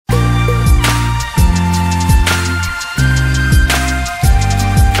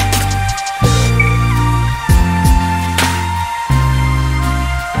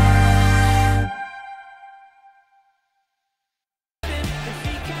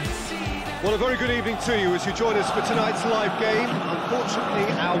Well, a very good evening to you as you join us for tonight's live game. Unfortunately,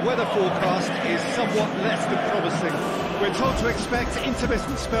 our weather forecast is somewhat less than promising. We're told to expect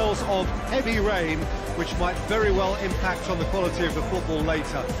intermittent spells of heavy rain, which might very well impact on the quality of the football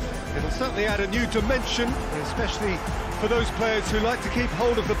later. It'll certainly add a new dimension, especially for those players who like to keep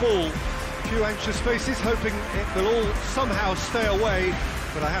hold of the ball. A few anxious faces hoping it will all somehow stay away,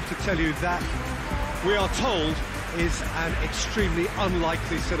 but I have to tell you that we are told is an extremely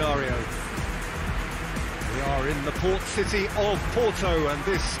unlikely scenario. We are in the port city of Porto, and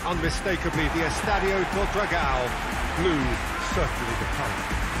this unmistakably the Estadio do Dragão. Blue, certainly the colour.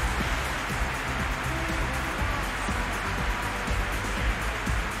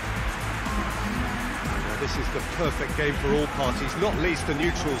 This is the perfect game for all parties, not least the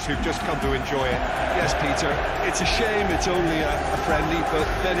neutrals who've just come to enjoy it. Yes, Peter, it's a shame it's only a friendly, but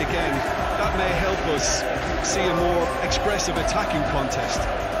then again, that may help us see a more expressive attacking contest.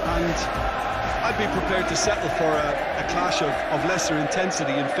 And I'd be prepared to settle for a clash of lesser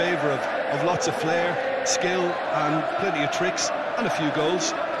intensity in favour of lots of flair, skill and plenty of tricks and a few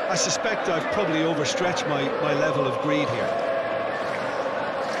goals. I suspect I've probably overstretched my level of greed here.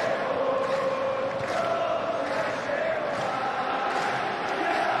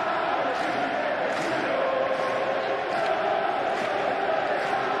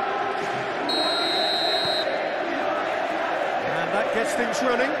 Gets things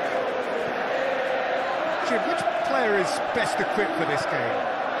running. Jim, which player is best equipped for this game?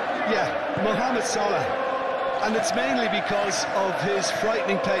 Yeah, Mohamed Salah. And it's mainly because of his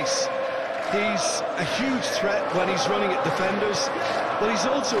frightening pace. He's a huge threat when he's running at defenders, but he's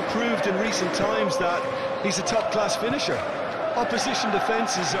also proved in recent times that he's a top-class finisher. Opposition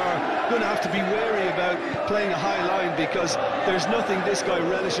defences are going to have to be wary about playing a high line because there's nothing this guy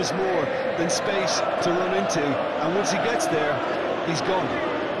relishes more than space to run into, and once he gets there, he's gone.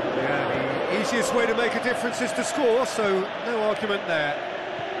 Yeah, the easiest way to make a difference is to score, so no argument there.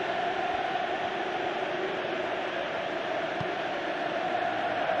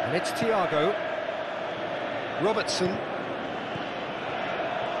 And it's Thiago. Robertson.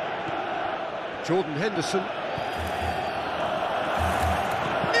 Jordan Henderson.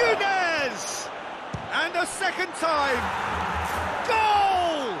 Nunez! And a second time!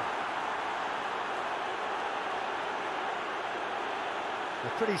 Goal! A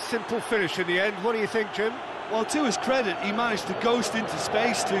pretty simple finish in the end. What do you think, Jim? Well, to his credit, he managed to ghost into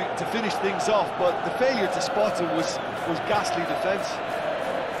space to finish things off, but the failure to spot him was ghastly defence.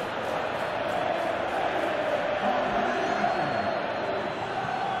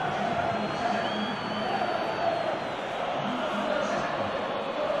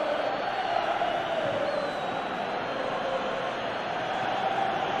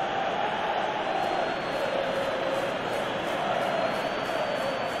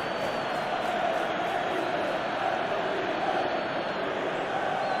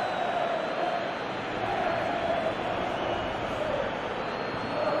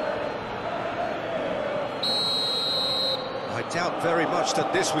 I doubt very much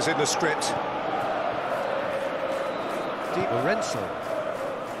that this was in the script. Di Lorenzo.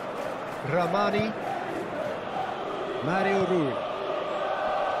 Ramani. Mario Rui.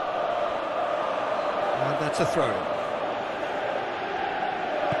 And that's a throw.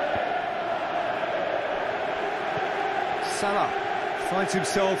 Salah finds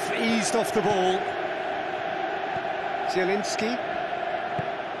himself eased off the ball. Zielinski.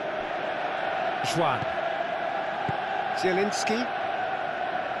 Juan. Zielinski.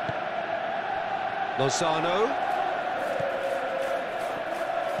 Lozano.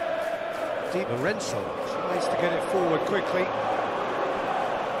 Di Lorenzo tries to get it forward quickly.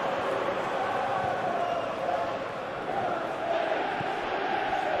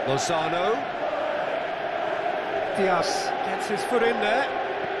 Lozano. Diaz gets his foot in there.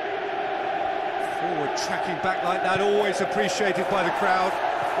 Forward tracking back like that, always appreciated by the crowd.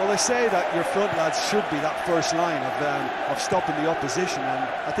 Well, they say that your front lads should be that first line of stopping the opposition, and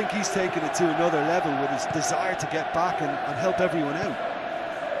I think he's taken it to another level with his desire to get back and help everyone out.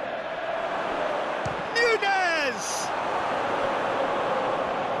 Nunez!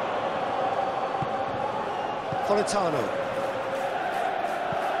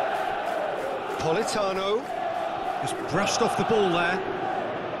 Politano just brushed off the ball there.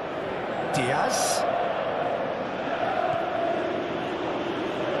 Diaz.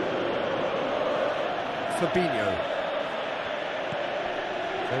 Fabinho.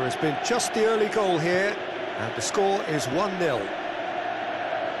 There has been just the early goal here, and the score is 1-0.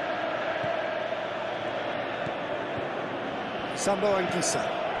 Sambo Anguissa.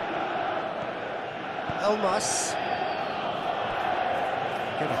 Elmas.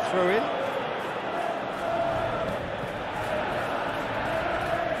 Get a throw in.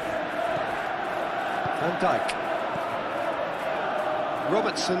 Van Dijk.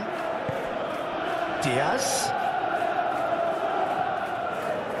 Robertson. Diaz.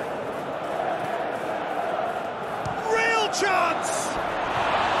 Real chance!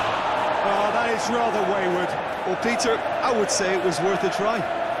 Oh, that is rather wayward. Well, Peter, I would say it was worth a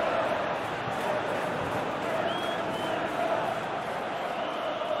try.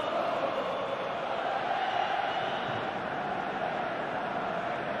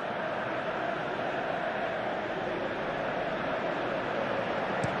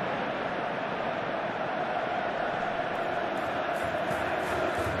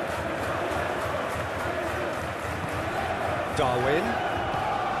 Darwin.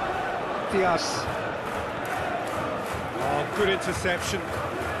 Diaz. Oh, good interception.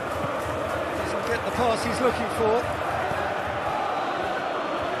 Doesn't get the pass he's looking for.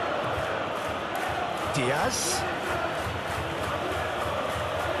 Diaz.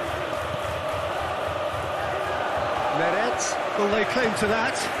 Meret. Will they claim to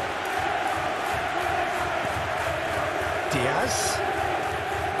that? Diaz.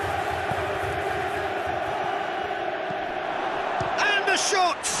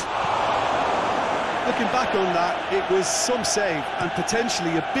 Shot! Looking back on that, it was some save and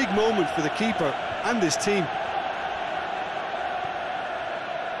potentially a big moment for the keeper and his team.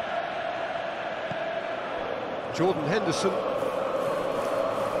 Jordan Henderson.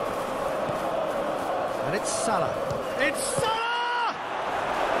 And it's Salah. It's Salah!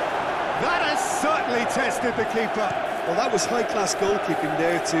 That has certainly tested the keeper. Well, that was high-class goalkeeping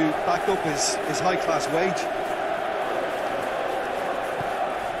there to back up his high-class wage.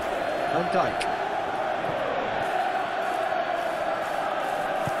 Van Dijk.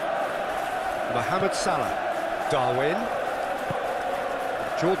 Mohamed Salah. Darwin.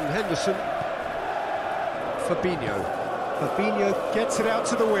 Jordan Henderson. Fabinho. Fabinho gets it out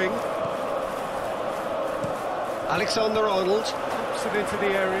to the wing. Alexander-Arnold puts it into the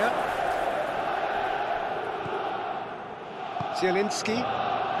area. Zielinski.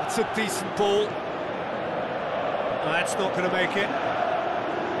 That's a decent ball. That's not going to make it.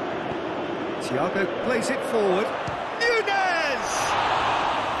 Thiago plays it forward. Nunez!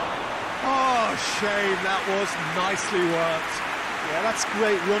 Oh, shame, that was nicely worked. Yeah, that's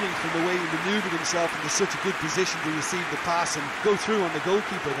great running from the way he manoeuvred himself into such a good position to receive the pass and go through on the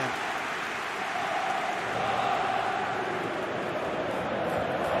goalkeeper then.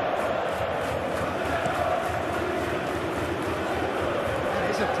 That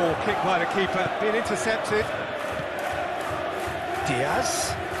is a poor kick by the keeper, being intercepted.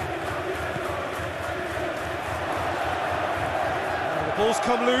 Diaz. Ball's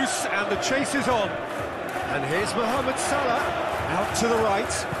come loose and the chase is on. And here's Mohamed Salah out to the right.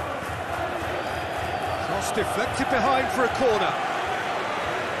 Cross deflected behind for a corner.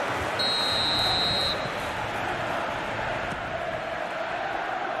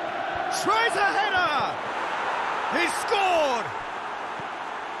 Tries a header! He scored!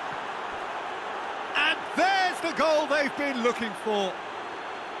 And there's the goal they've been looking for.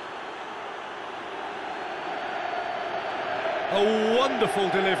 A wonderful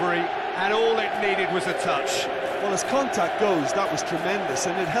delivery, and all it needed was a touch. Well, as contact goes, that was tremendous,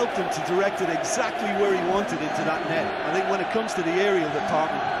 and it helped him to direct it exactly where he wanted into that net. I think when it comes to the aerial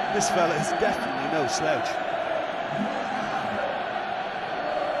department, this fella is definitely no slouch.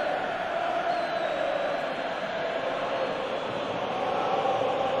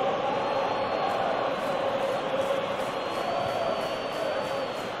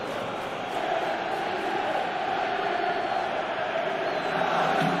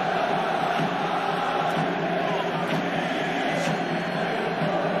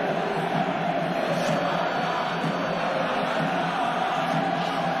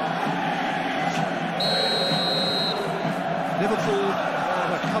 Liverpool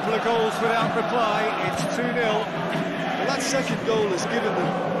have a couple of goals without reply. It's 2-0. Well, that second goal has given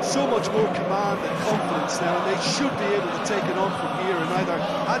them so much more command and confidence now, and they should be able to take it on from here and either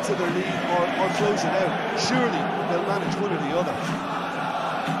add to their lead or close it out. Surely they'll manage one or the other.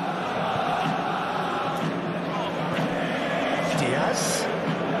 Diaz.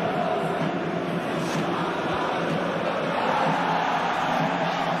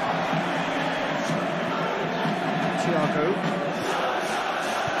 Thiago.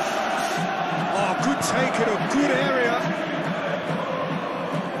 Oh, good take in a good area.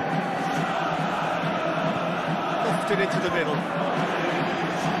 Lofted into the middle.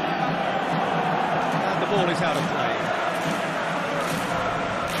 And the ball is out of play.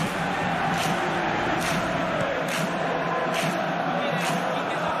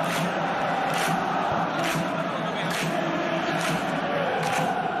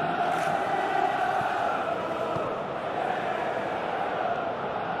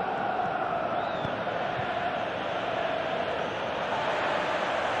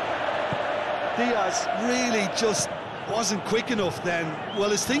 Diaz really just wasn't quick enough then. Well,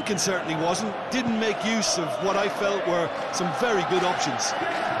 his thinking certainly wasn't. Didn't make use of what I felt were some very good options.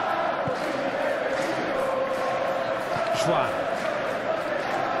 Schwan.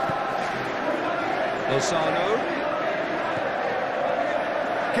 Lozano.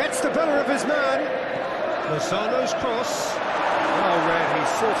 Gets the better of his man. Lozano's cross. Well read, he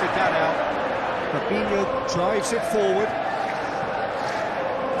sorted that out. Fabinho drives it forward.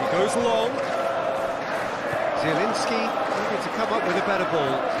 He goes long. Zielinski needed to come up with a better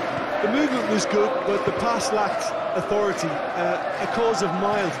ball. The movement was good, but the pass lacked authority, a cause of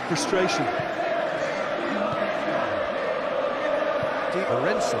mild frustration. Di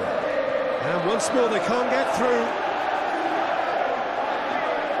Lorenzo. And once more they can't get through.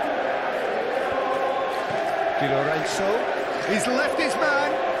 Di Lorenzo. He's left his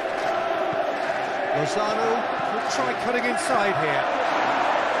man. Lozano will try cutting inside here.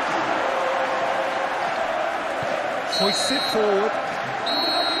 Hoists it forward.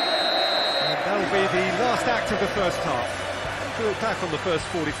 And that'll be the last act of the first half. To look back on the first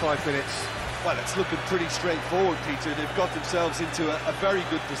 45 minutes. Well, it's looking pretty straightforward, Peter. They've got themselves into a very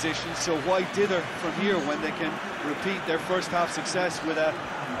good position, so why dither from here when they can repeat their first half success with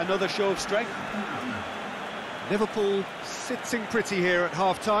another show of strength? Liverpool sitting pretty here at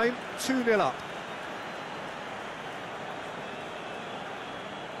half-time, 2-0 up.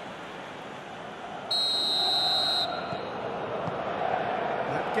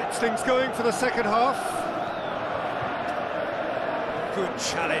 That gets things going for the second half. Good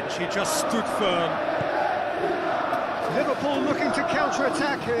challenge, he just stood firm. Liverpool looking to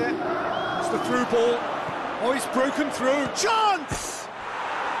counter-attack here. It's the through ball. Oh, he's broken through. Chance!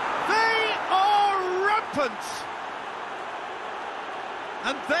 They are rampant!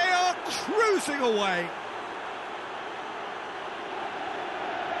 And they are cruising away.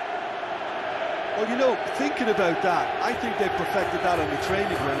 Well, you know, thinking about that, I think they perfected that on the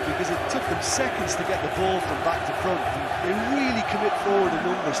training ground because it took them seconds to get the ball from back to front. And they really commit forward in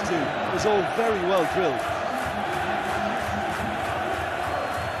numbers too. It was all very well drilled.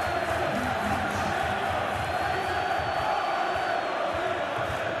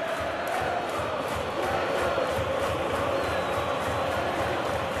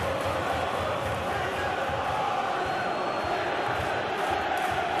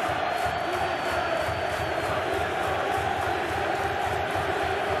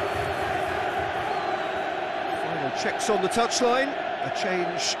 Checks on the touchline, a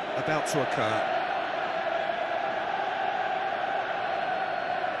change about to occur.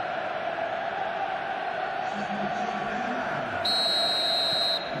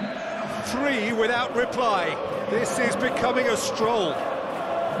 Three without reply. This is becoming a stroll.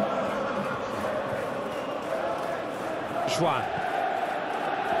 Schwan.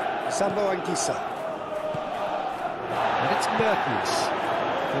 Sambo Anguissa. And it's Mertens.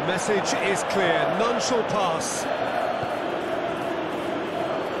 The message is clear, none shall pass.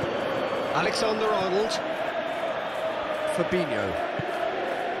 Alexander-Arnold. Fabinho.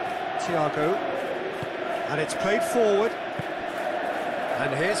 Thiago. And it's played forward.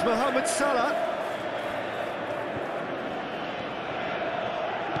 And here's Mohamed Salah.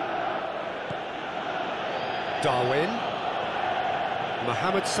 Darwin.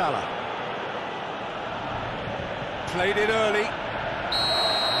 Mohamed Salah. Played it early.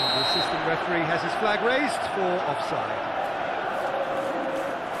 And the assistant referee has his flag raised for offside.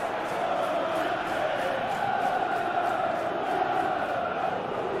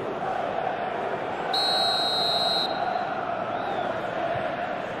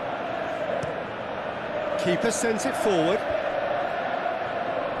 Keeper sends it forward.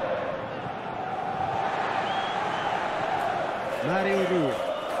 Mario Rui.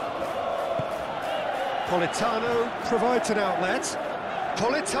 Politano provides an outlet.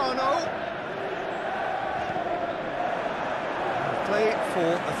 Politano. Play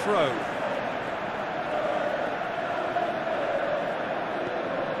for a throw.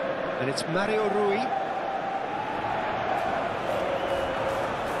 And it's Mario Rui.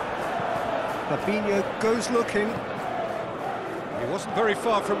 Fabinho goes looking. He wasn't very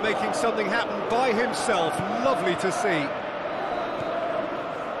far from making something happen by himself. Lovely to see.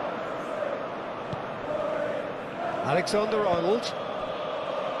 Alexander-Arnold.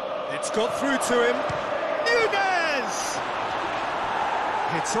 It's got through to him. Nunez!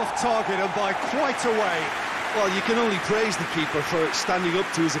 It's off target and by quite a way. Well, you can only praise the keeper for standing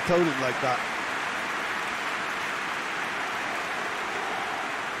up to his opponent like that.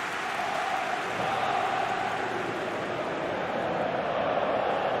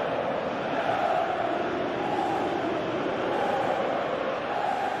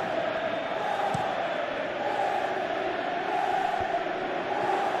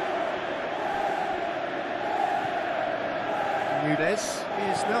 Alvarez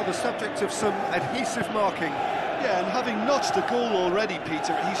is now the subject of some adhesive marking. Yeah, and having notched a goal already,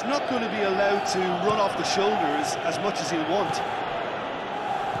 Peter, he's not going to be allowed to run off the shoulders as much as he'll want.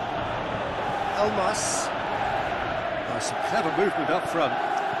 Elmas. Some clever movement up front.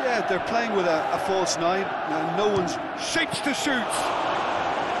 Yeah, they're playing with a false nine. No one's... Shapes to shoot.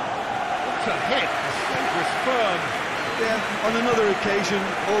 What a hit. The save was firm. Yeah, on another occasion,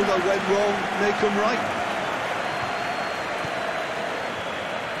 all that went wrong may come right.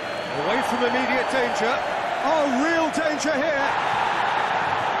 Away from immediate danger. Oh, real danger here.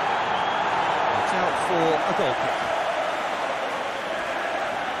 It's out for a goal kick.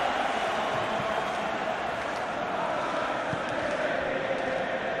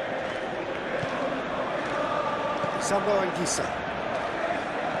 Sambo Anguissa.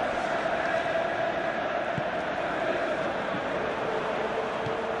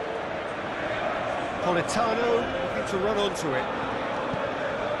 Politano looking to run onto it.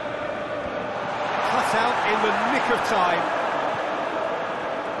 Cut out in the nick of time.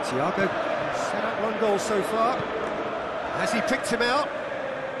 Thiago set up one goal so far. Has he picked him out?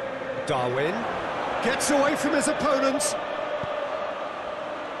 Darwin gets away from his opponents.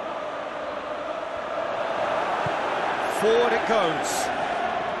 Forward it goes.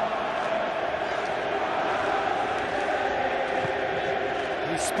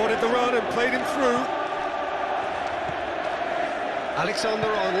 He spotted the run and played him through.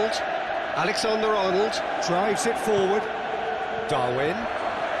 Alexander-Arnold. Alexander-Arnold drives it forward. Darwin.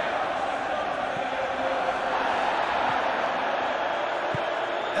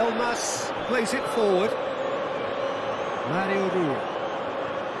 Elmas plays it forward. Mario Rui.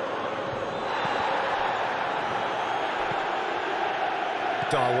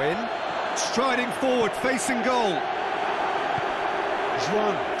 Darwin, striding forward, facing goal.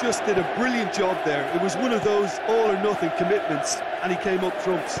 Juan just did a brilliant job there. It was one of those all-or-nothing commitments, and he came up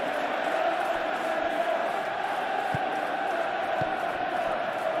trumps.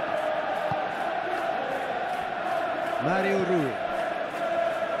 Mario Rui.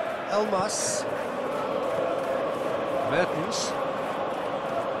 Elmas. Mertens.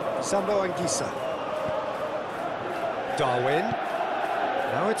 Sambo Anguissa. Darwin.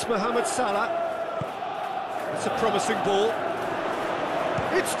 Now it's Mohamed Salah. It's a promising ball.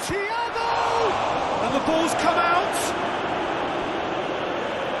 It's Thiago! And the ball's come out!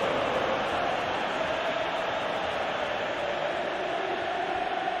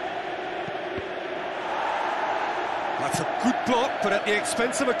 That's a good block, but at the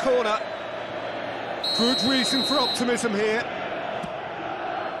expense of a corner. Good reason for optimism here.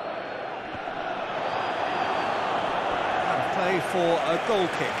 Play for a goal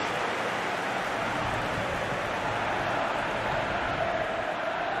kick.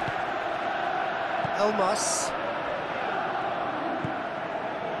 Elmas.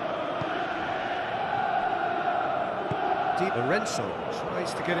 Di Lorenzo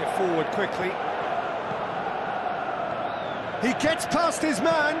tries to get it forward quickly. He gets past his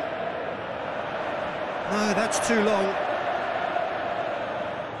man. No, that's too long.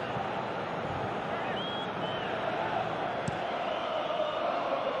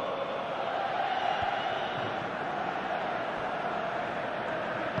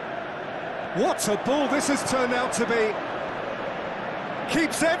 What a ball this has turned out to be.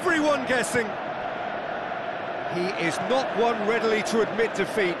 Keeps everyone guessing. He is not one readily to admit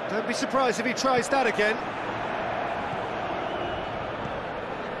defeat. Don't be surprised if he tries that again.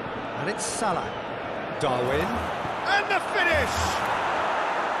 And it's Salah. Darwin. And the finish!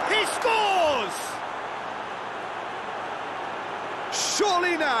 He scores!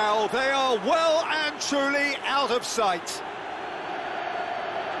 Surely now they are well and truly out of sight.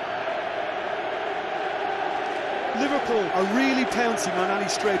 Liverpool are really pouncing on any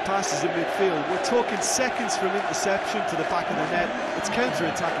stray passes in midfield. We're talking seconds from interception to the back of the net. It's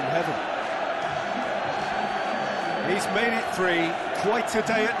counter-attacking heaven. He's made it 3. Quite a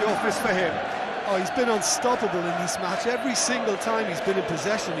day at the office for him. Oh, he's been unstoppable in this match. Every single time he's been in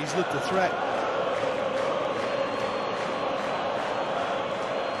possession, he's looked a threat.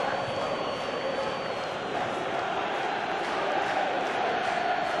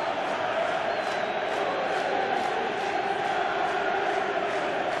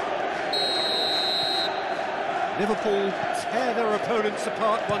 Liverpool tear their opponents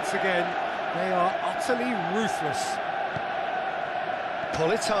apart once again. They are utterly ruthless.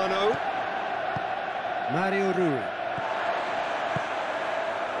 Politano. Mario Rui.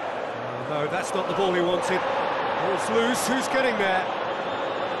 Oh, no, that's not the ball he wanted. Ball's loose, who's getting there?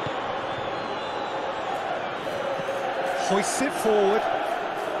 Hoists it forward.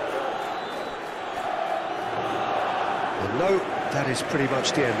 And no That is pretty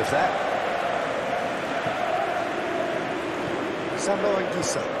much the end of that.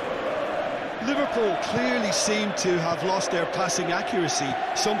 Liverpool clearly seem to have lost their passing accuracy,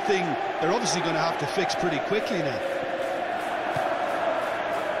 something they're obviously going to have to fix pretty quickly now.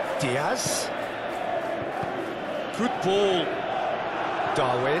 Diaz. Good ball.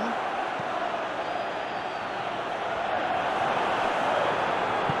 Darwin.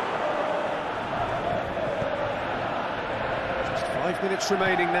 Just 5 minutes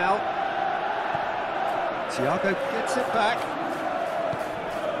remaining now. Thiago gets it back.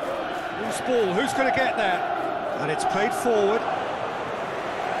 Loose ball, who's going to get there? And it's played forward.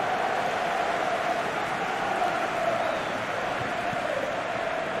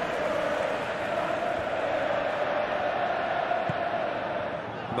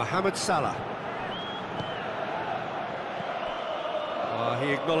 Mohamed Salah.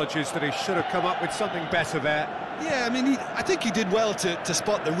 He acknowledges that he should have come up with something better there. Yeah, I mean, I think he did well to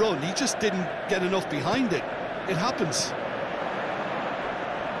spot the run. He just didn't get enough behind it. It happens.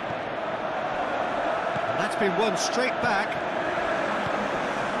 And that's been won straight back.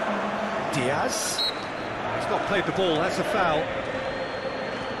 Diaz. He's not played the ball, that's a foul.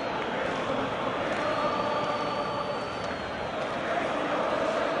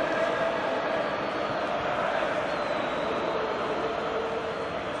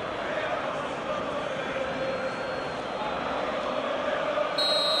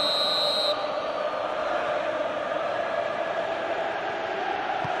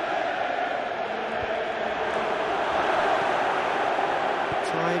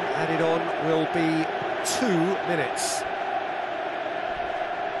 Time added on will be 2 minutes.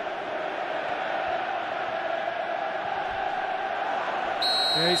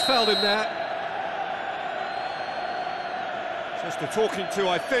 Yeah, he's fouled him there. Just a talking to,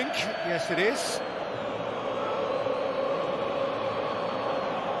 I think. Yes, it is.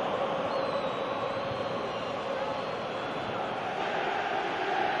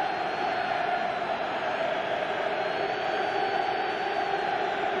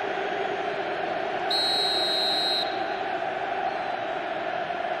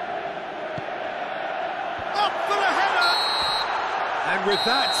 And with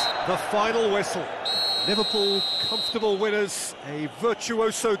that, the final whistle. Liverpool comfortable winners, a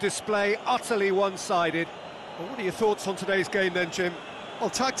virtuoso display, utterly one-sided. Well, what are your thoughts on today's game then, Jim? Well,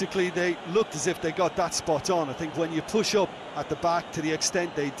 tactically, they looked as if they got that spot on. I think when you push up at the back to the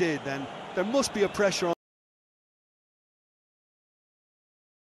extent they did, then there must be a pressure on